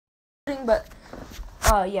But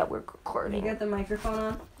yeah, we're recording. You got the microphone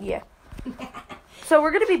on? Yeah. So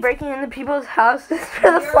we're gonna be breaking into people's houses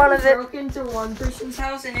for the fun of it. We broke into one person's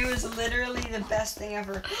house and it was literally the best thing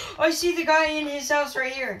ever. Oh, I see the guy in his house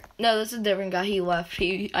right here. No, that's a different guy. He left.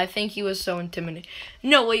 I think he was so intimidated.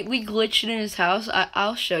 No, wait, we glitched in his house.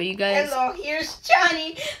 I'll show you guys. Hello, here's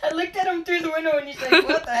Johnny. I looked at him through the window and he's like,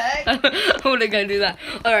 what the heck? How would I gonna do that?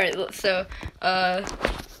 All right, so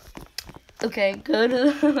okay, go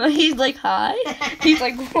to. He's like, hi. He's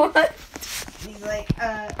like, what? He's like,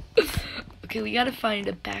 Okay, we gotta find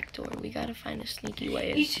a back door. We gotta find a sneaky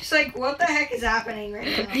way. He's just like, what the heck is happening right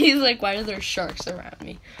now? He's like, why are there sharks around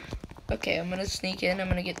me? Okay, I'm gonna sneak in. I'm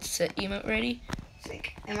gonna get the sit emote ready. He's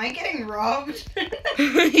like, am I getting robbed?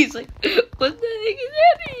 He's like, what the heck is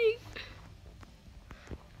happening?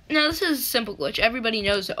 Now, this is a simple glitch. Everybody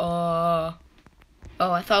knows it. Oh,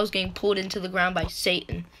 I thought I was getting pulled into the ground by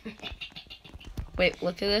Satan. Wait,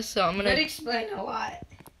 look at this. So I'm gonna... That would explain a lot.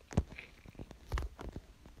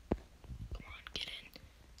 Come on, get in.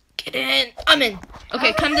 Get in. I'm in.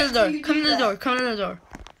 Okay, come to the door. Come to the door. Come to the door.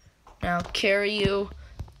 Now, carry you.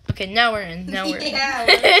 Okay, now we're in. Now we're in. Yeah,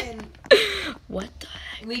 we're in. What the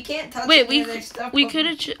heck? We can't touch Wait, any of their stuff. we could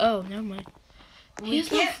have... Oh, never mind. We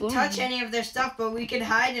can't touch any of their stuff, but we could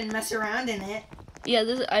hide and mess around in it. Yeah,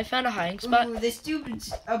 I found a hiding spot. Ooh, this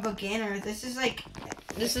dude's a beginner. This is like...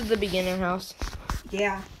 This is the beginner house.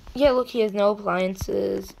 Yeah. Yeah, look, he has no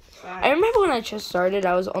appliances. I remember when I just started,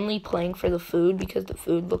 I was only playing for the food because the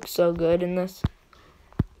food looked so good in this.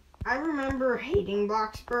 I remember hating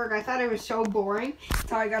Blocksburg. I thought it was so boring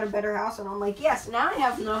until I got a better house, and I'm like, yes, now I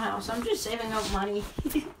have no house. I'm just saving up money.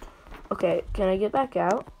 Okay, can I get back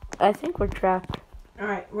out? I think we're trapped. All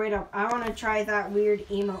right, wait up. I want to try that weird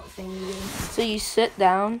emote thing you did. So you sit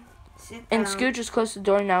down, and down. Scooch just close the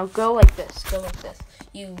door. Now go like this. Go like this.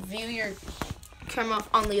 You view your camera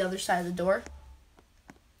on the other side of the door.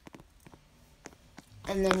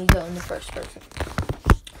 And then you go in the first person.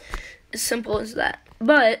 As simple as that.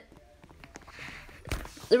 But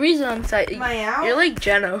the reason I'm excited, Am I out? you're like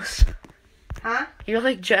Genos. Huh? You're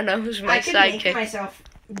like Genos, my I could sidekick. make myself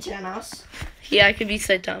Genos. Yeah, I could be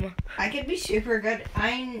Saitama. I could be super good.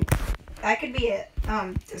 I could be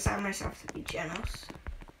design myself to be Genos.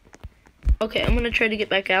 Okay, I'm gonna try to get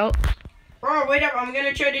back out. Oh, wait up. I'm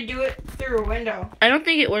gonna try to do it through a window. I don't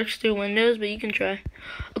think it works through windows, but you can try.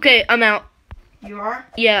 Okay, I'm out. You are?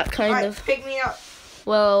 Yeah, kind All right, of. pick me up.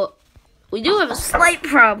 Well, we do have a slight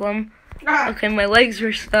problem. Ah. Okay, my legs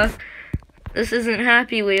were stuck. This isn't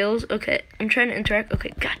Happy Wheels. Okay, I'm trying to interact.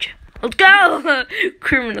 Okay, gotcha. Let's go!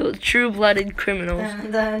 Criminals, true-blooded criminals.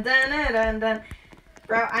 Dun, dun, dun, dun, dun, dun.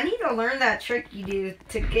 Bro, I need to learn that trick you do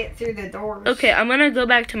to get through the doors. Okay, I'm gonna go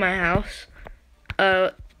back to my house.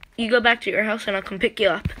 You go back to your house and I'll come pick you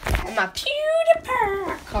up in my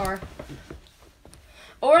PewDiePie car.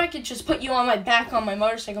 Or I could just put you on my back on my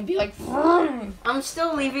motorcycle and be like, vroom. I'm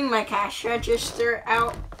still leaving my cash register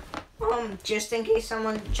out, just in case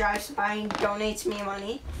someone drives by and donates me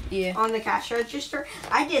money. Yeah. On the cash register.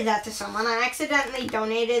 I did that to someone. I accidentally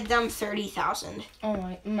donated them $30,000.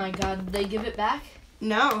 Oh my god, did they give it back?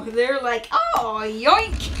 No, they're like, oh,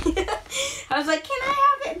 yoink. I was like, can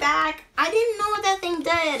I have it back? I didn't know what that thing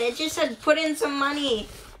did. It just said put in some money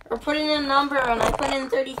or put in a number, and I put in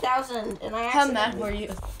 30,000. And I How mad were you?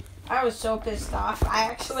 I was so pissed off. I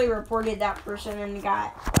actually reported that person and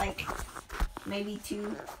got like maybe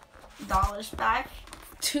 $2 back.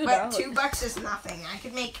 $2. But $2 is nothing. I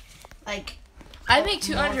could make like. I make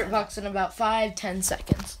 $200 in about 5-10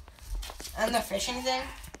 seconds. And the fishing thing?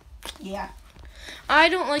 Yeah. I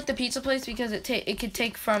don't like the pizza place because it could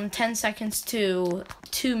take from 10 seconds to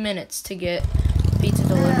 2 minutes to get pizza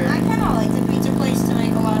delivered. I kind of like the pizza place to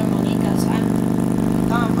make a lot of money because I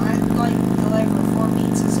like deliver 4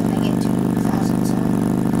 pizzas and I get 2,000. So.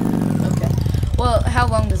 Okay. Well, how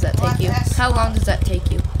long does that take you? How long does that take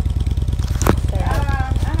you?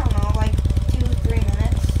 I don't know, like 2-3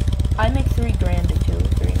 minutes. I make $3 grand in 2 or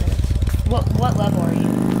 3 minutes. What level are you?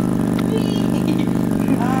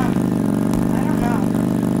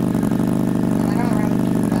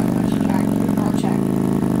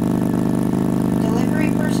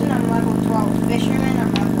 Fisherman,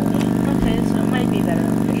 I'm level 8. Okay, so it might be better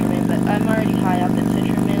than fisherman, but I'm already high up in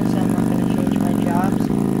fisherman, so I'm not going to change my jobs.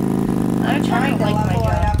 I'm trying to like my level it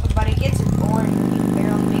job. up, but it gets boring when you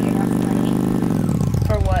barely make enough money.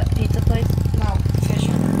 For what? Pizza place? No,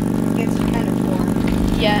 fisherman. It gets kind of boring.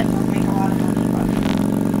 Yeah. You don't make a lot of money, but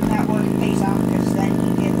that one pays off because then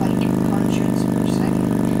you get like hundreds per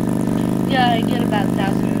second. Yeah, I get about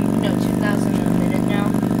 2,000 a minute now.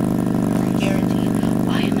 Guaranteed.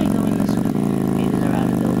 Why am I going this way? Maybe they're out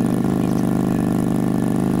of building.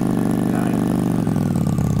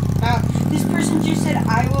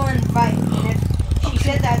 invite. And if she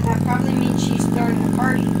said that, that probably means she's throwing a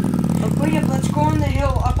party. Wait up, let's go on the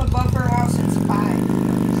hill up above her house and spy.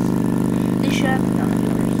 They should have binoculars.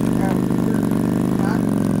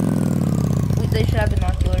 They should have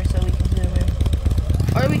binoculars so we can zoom in.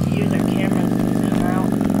 Or we could use our cameras to zoom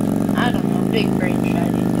out. I don't know, big brain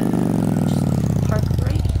strategy, but just park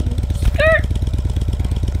right here. Skirt!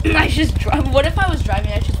 I just drive. What if I was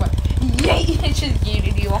driving? I just went, yay! It just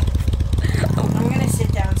yeeted you off. I'm gonna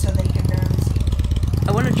sit down so they can barely see.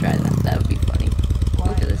 I want to try that. That would be funny. Why?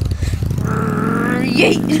 Look at this.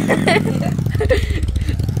 Yay!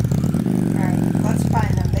 Alright, let's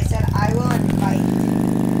find them. They said I will invite.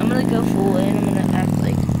 I'm gonna go full in. I'm gonna act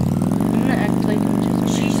like I'm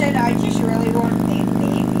just. She said I just really want a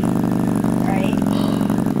baby. Right?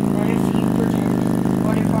 What if you pretend?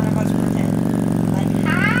 What if one of us pretend? Like,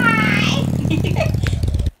 hi!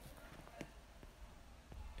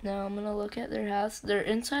 Now I'm gonna look at their house. They're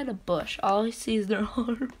inside a bush. All I see is their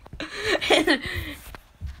arm.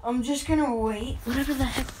 I'm just gonna wait. Whatever the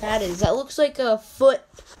heck that is. That looks like a foot.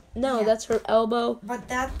 No, Yeah. that's her elbow. But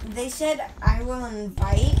that, they said I will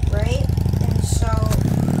invite, right? And so,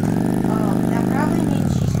 that probably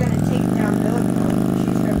means she's gonna take down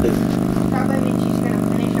Blocksburg. Probably means she's gonna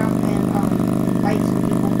finish up and, invite some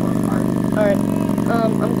people for a party. Alright.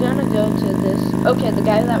 I'm gonna go to this. Okay, the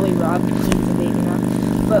guy that we robbed, he's the baby now.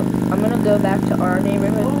 But I'm gonna go back to our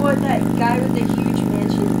neighborhood. Oh, what, that guy with the huge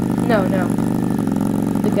mansion? No.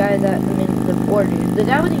 The guy that, the poor dude. The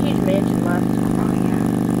guy with the huge mansion left. Oh, yeah.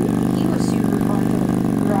 He was super fun to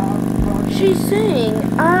rob. She's saying,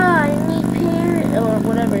 I need parents, or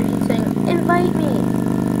whatever. He's saying, invite me.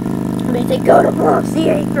 And they say, go to Block the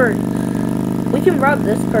Acre. We can rob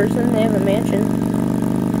this person. They have a mansion.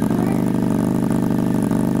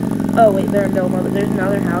 Oh, wait, they're in Belmo, but there's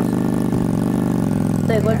another house.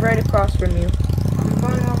 They live right across from you. I'm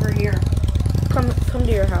going over here. Come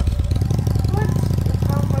to your house. What? It's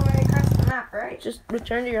all the way across the map, right? Just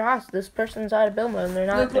return to your house. This person's out of Belmo, and they're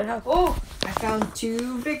not at their house. Oh, I found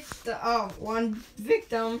one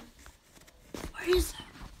victim. Where is that?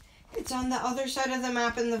 It's on the other side of the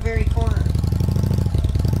map in the very corner.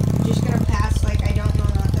 I'm just gonna pass like I don't know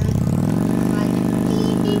nothing. I'm like,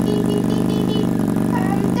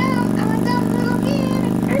 I'm a dumb little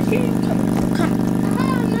kid. Come.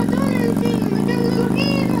 I'm not doing anything. I'm a dumb little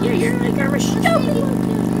kid. Yeah, you're like a stupid little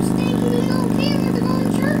kid. I'm a stinky little kid with a golden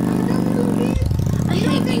shirt. I'm a dumb little kid. I You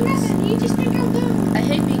don't hate think being nothing. You just think I'm dumb. I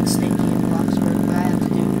hate being stinky in Blocksburg, but I have to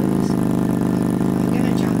do it for this. I'm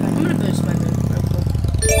gonna jump in. I'm gonna boost my move real quick.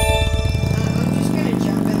 I'm just gonna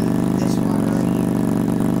jump in this water right here.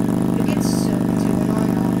 It gets so too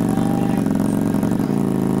annoying.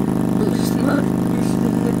 Boost mode.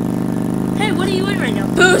 Hey, what are you in right now?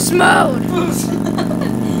 Boost mode! Boost.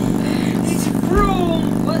 It's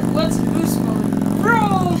vroom. What's boost mode?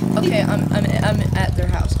 Vroom. Okay, I'm at their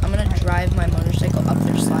house. I'm gonna drive my motorcycle up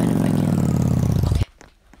their slide if I can.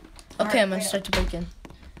 Okay, I'm gonna start to break in.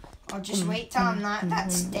 I'll just wait till I'm not that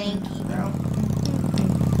stanky, bro.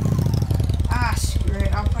 Ah, screw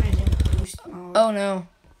it. I'll put it in boost mode. Oh no.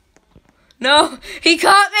 No! He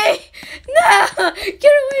caught me! No!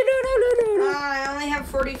 Get away! No. I only have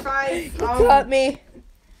 45. He caught me.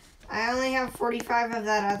 I only have 45 of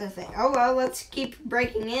that other thing. Oh well, let's keep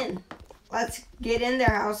breaking in. Let's get in their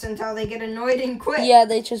house until they get annoyed and quit. Yeah,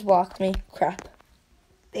 they just blocked me. Crap.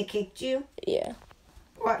 They kicked you? Yeah.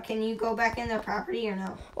 What, can you go back in their property or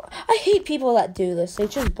no? I hate people that do this. They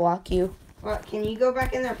just block you. What, can you go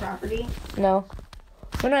back in their property? No.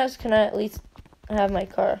 When else can I at least have my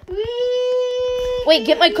car? Whee! Wait,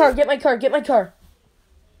 get my car.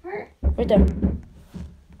 Where? Right there.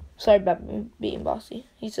 Sorry about being bossy.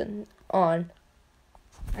 He's on.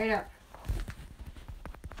 Right up.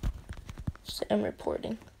 I'm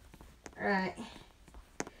reporting. Alright.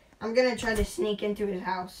 I'm gonna try to sneak into his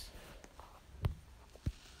house.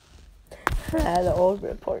 The old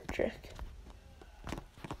report trick.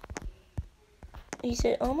 He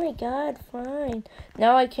said, oh my god, fine.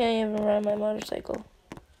 Now I can't even ride my motorcycle.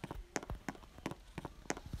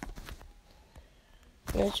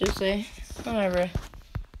 Let's just say, whatever.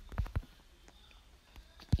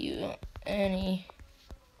 Even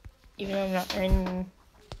though I'm not riding.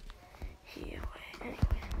 Anyway.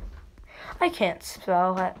 I can't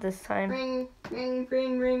spell at this time. Ring, ring,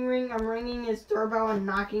 ring, ring, ring. I'm ringing his doorbell and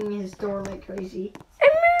knocking his door like crazy. I'm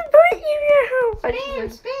gonna put you now. Spam,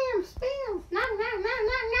 spam, spam. Knock, knock, knock,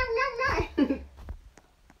 knock, knock, knock, knock.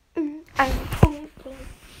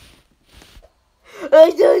 I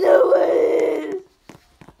don't know what it is.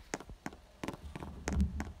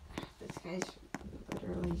 This guy's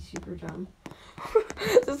literally super dumb.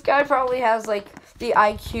 This guy probably has like the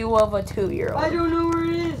IQ of a 2-year-old. I don't know where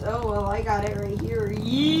it is. Oh, well, I got it right here.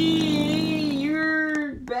 Yee,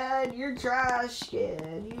 you're bad. You're trash,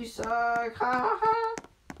 kid. You suck. Ha ha ha.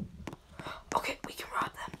 Okay, we can rob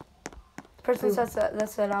them. The person that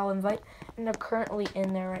said I'll invite, and they're currently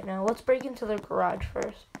in there right now. Let's break into their garage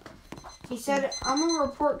first. He said, I'm gonna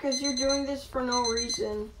report because you're doing this for no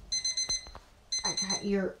reason. I got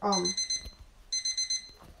your,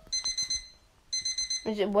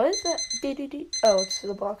 What is that? Oh, it's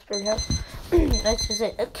the Blocksburg house. Let's just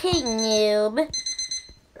say, okay, noob.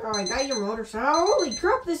 Oh, I got your motorcycle. Holy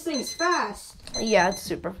crap, this thing's fast. Yeah, it's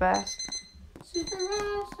super fast. Super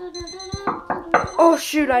fast. Oh,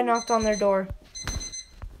 shoot, I knocked on their door.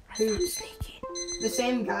 Who? Sneaky. The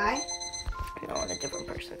same guy? No, a different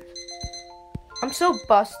person. I'm so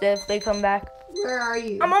busted if they come back. Where are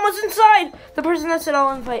you? I'm almost inside! The person that said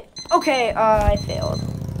I'll invite. Okay, I failed.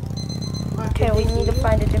 Okay, we need to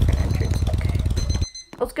find a different entrance. Okay.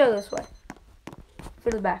 Let's go this way. For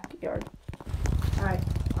the backyard. Alright,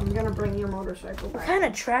 I'm gonna bring your motorcycle What back. kind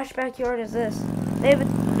of trash backyard is this? They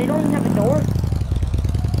don't even have a door.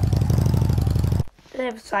 They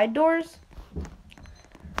have side doors.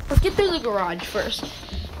 Let's get through the garage first.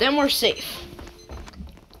 Then we're safe.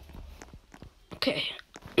 Okay.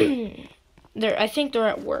 I think they're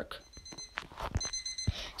at work.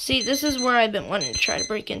 See, this is where I've been wanting to try to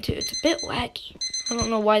break into. It's a bit laggy. I don't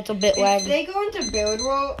know why it's a bit If laggy. they go into build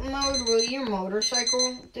mode, will your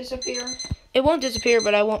motorcycle disappear? It won't disappear,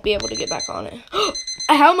 but I won't be able to get back on it.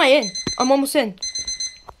 How am I in? I'm almost in.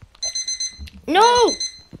 No!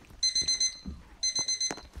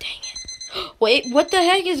 Dang it. Wait, what the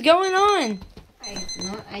heck is going on? I have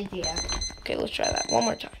no idea. Okay, let's try that one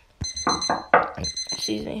more time.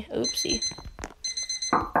 Excuse me. Oopsie.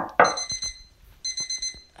 I'm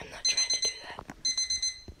not trying to do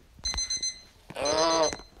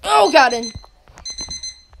that. Oh, got him.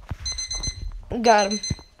 Got him.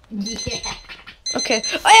 Yeah. Okay.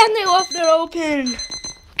 And they left it open.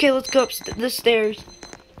 Okay, let's go up the stairs.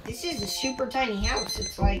 This is a super tiny house.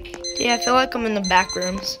 It's like Yeah, I feel like I'm in the back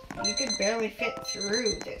rooms. you could barely fit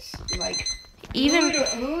through this. Like, Even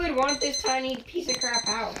who would want this tiny piece of crap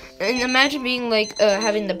house? and imagine being like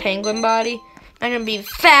having the penguin body. Imagine being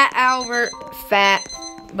fat Albert, fat,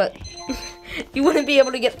 but you wouldn't be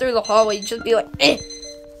able to get through the hallway. You'd just be like,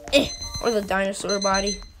 or the dinosaur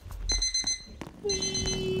body.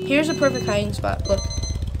 Here's a perfect hiding spot. Look,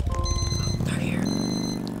 they're here.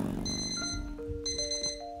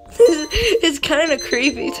 It's kind of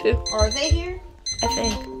creepy too. Are they here? I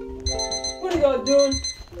think What are you guys doing?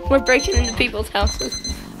 we're breaking into people's houses.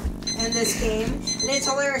 In this game, and it's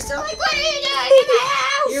hilarious. They're like, "What are you doing in my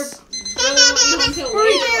house?"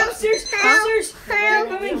 Upstairs. They're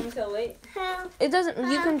coming. Until late. It doesn't.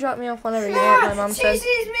 You can drop me off whenever you want. My mom She said.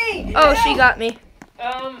 sees me. Oh, she got me.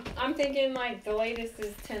 I'm thinking like the latest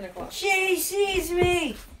is 10 o'clock. She sees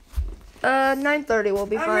me. 9:30 will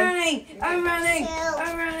be I'm fine.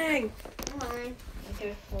 running.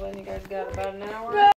 Okay, well then you guys got about an hour.